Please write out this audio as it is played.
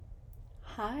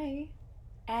Hi,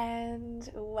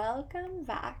 and welcome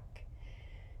back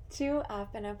to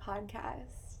Up in a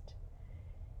Podcast.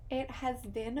 It has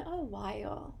been a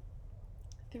while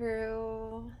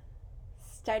through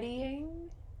studying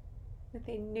with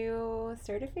a new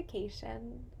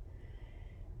certification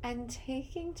and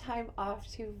taking time off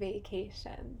to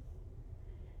vacation.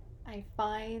 I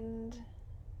find,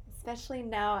 especially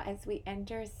now as we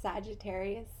enter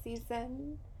Sagittarius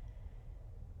season,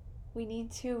 we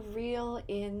need to reel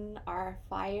in our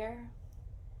fire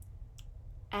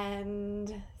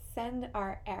and send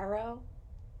our arrow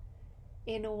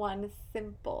in one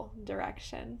simple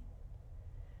direction.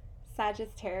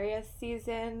 Sagittarius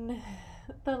season,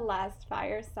 the last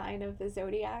fire sign of the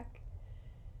zodiac,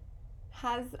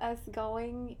 has us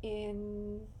going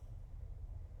in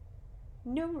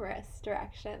numerous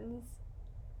directions.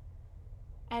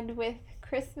 And with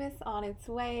Christmas on its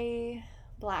way,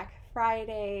 Black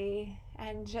Friday,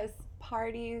 and just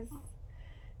parties,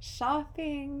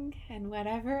 shopping, and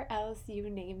whatever else you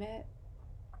name it,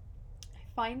 I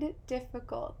find it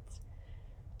difficult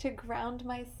to ground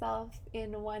myself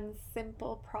in one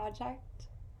simple project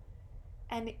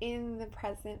and in the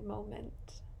present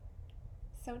moment.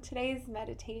 So today's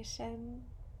meditation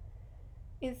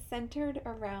is centered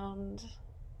around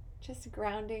just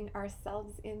grounding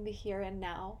ourselves in the here and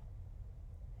now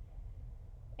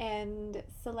and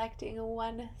selecting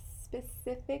one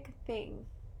specific thing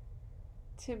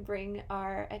to bring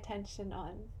our attention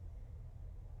on.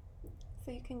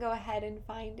 So you can go ahead and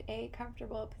find a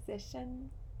comfortable position,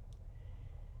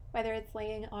 whether it's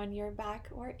laying on your back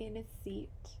or in a seat.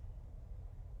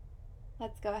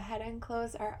 Let's go ahead and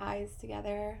close our eyes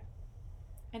together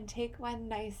and take one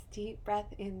nice deep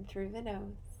breath in through the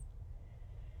nose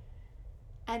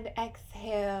and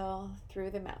exhale through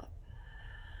the mouth.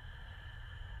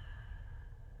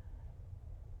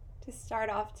 To start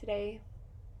off today,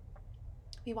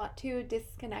 we want to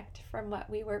disconnect from what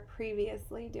we were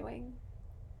previously doing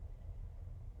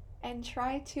and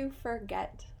try to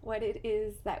forget what it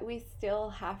is that we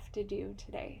still have to do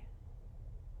today.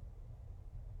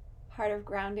 Part of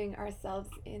grounding ourselves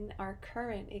in our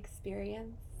current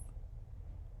experience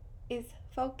is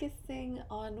focusing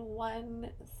on one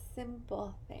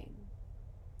simple thing.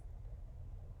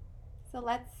 So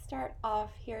let's start off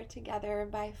here together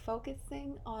by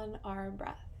focusing on our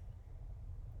breath.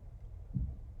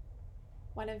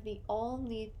 One of the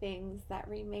only things that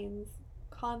remains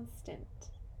constant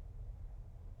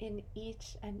in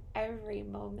each and every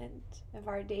moment of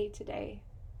our day to day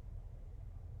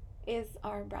is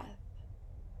our breath.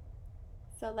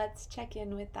 So let's check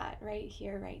in with that right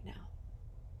here, right now.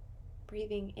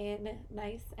 Breathing in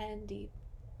nice and deep.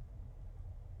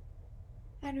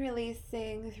 And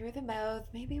releasing through the mouth,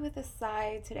 maybe with a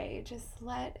sigh today. Just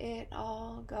let it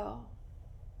all go.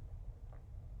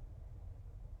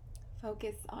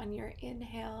 Focus on your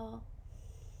inhale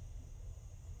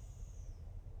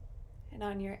and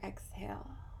on your exhale.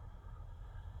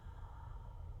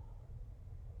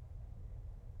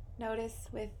 Notice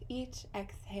with each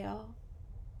exhale,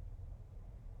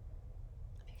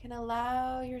 if you can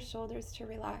allow your shoulders to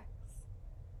relax.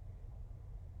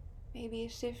 Maybe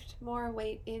shift more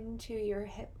weight into your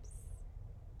hips.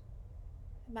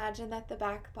 Imagine that the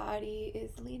back body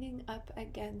is leaning up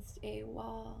against a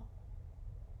wall.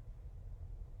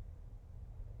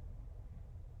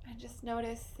 And just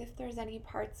notice if there's any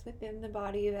parts within the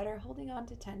body that are holding on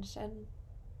to tension.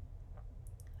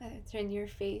 Whether it's in your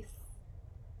face,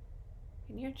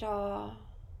 in your jaw,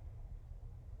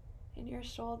 in your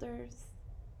shoulders,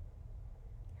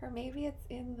 or maybe it's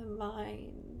in the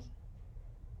mind.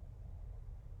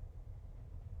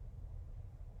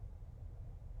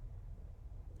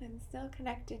 And still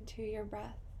connected to your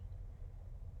breath,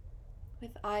 with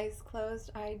eyes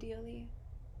closed ideally.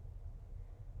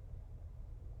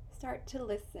 Start to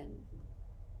listen.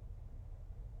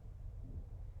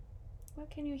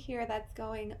 What can you hear that's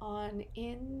going on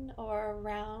in or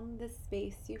around the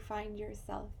space you find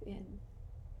yourself in?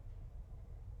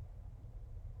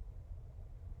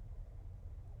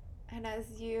 And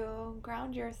as you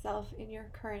ground yourself in your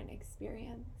current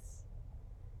experience,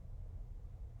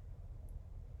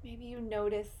 maybe you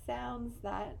notice sounds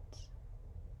that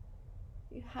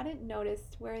you hadn't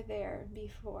noticed were there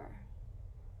before.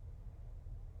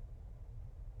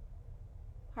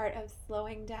 Part of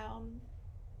slowing down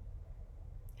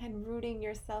and rooting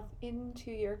yourself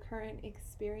into your current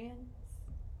experience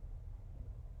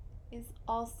is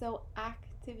also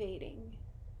activating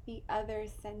the other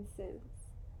senses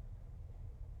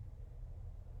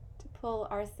to pull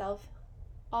ourselves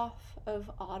off of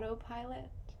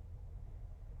autopilot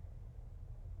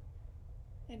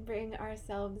and bring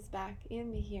ourselves back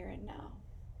in the here and now.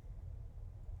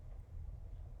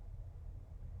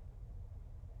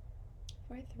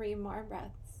 For 3 more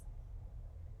breaths.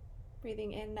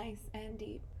 Breathing in nice and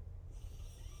deep.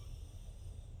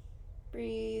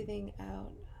 Breathing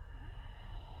out.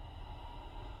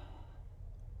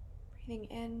 Breathing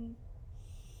in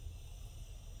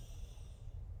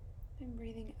and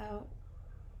breathing out.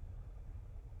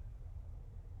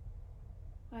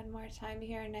 One more time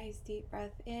here, nice deep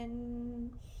breath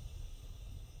in.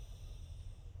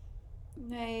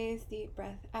 Nice deep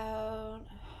breath out.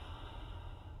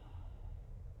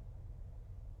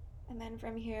 And then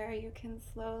from here, you can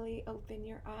slowly open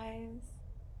your eyes.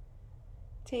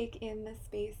 Take in the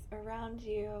space around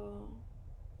you.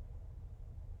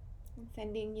 I'm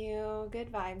sending you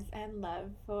good vibes and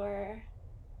love for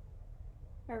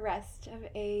a rest of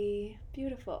a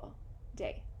beautiful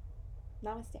day.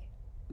 Namaste.